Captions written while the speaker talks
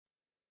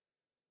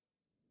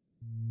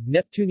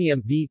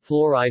Neptunium V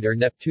fluoride or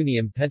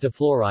Neptunium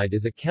pentafluoride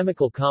is a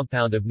chemical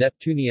compound of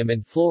neptunium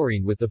and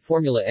fluorine with the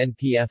formula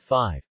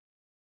NPF5.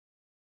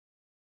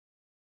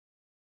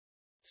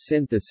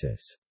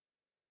 Synthesis.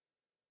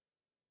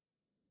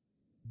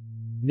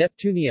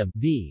 Neptunium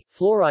V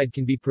fluoride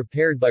can be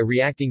prepared by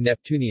reacting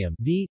neptunium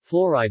V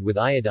fluoride with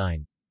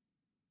iodine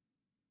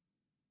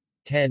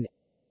 10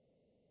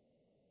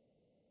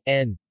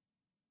 N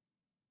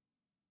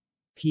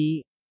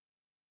P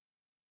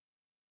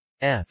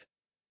F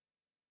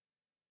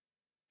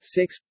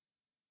 6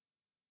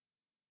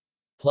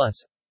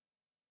 plus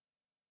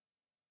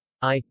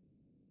I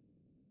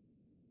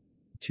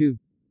 2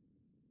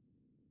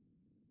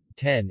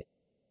 10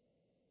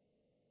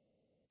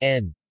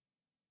 N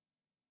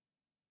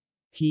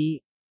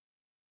P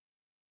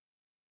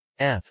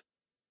F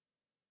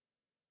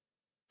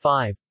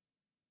 5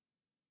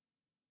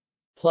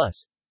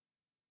 plus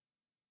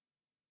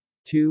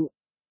 2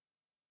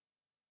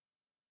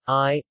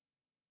 I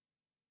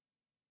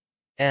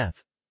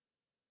F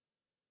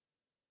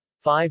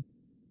 5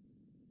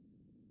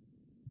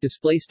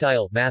 display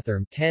style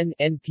mathrm 10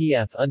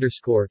 npf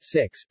underscore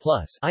 6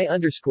 plus I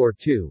underscore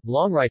 2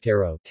 long right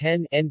arrow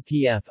 10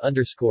 npf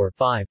underscore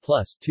 5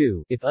 plus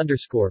 2 if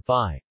underscore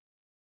 5.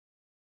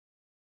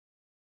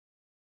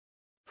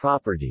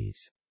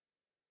 Properties.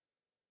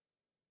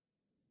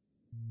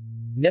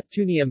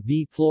 Neptunium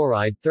V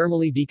fluoride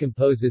thermally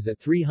decomposes at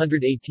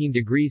 318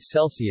 degrees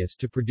Celsius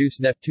to produce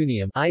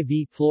neptunium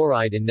IV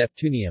fluoride and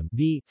neptunium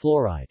V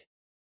fluoride.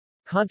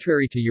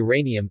 Contrary to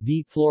uranium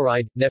V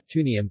fluoride,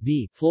 neptunium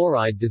V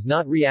fluoride does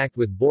not react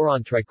with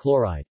boron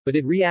trichloride, but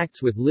it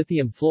reacts with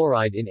lithium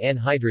fluoride in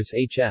anhydrous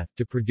HF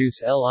to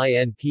produce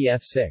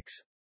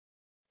LiNPF6.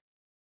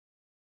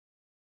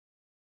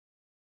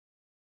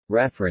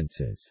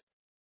 References.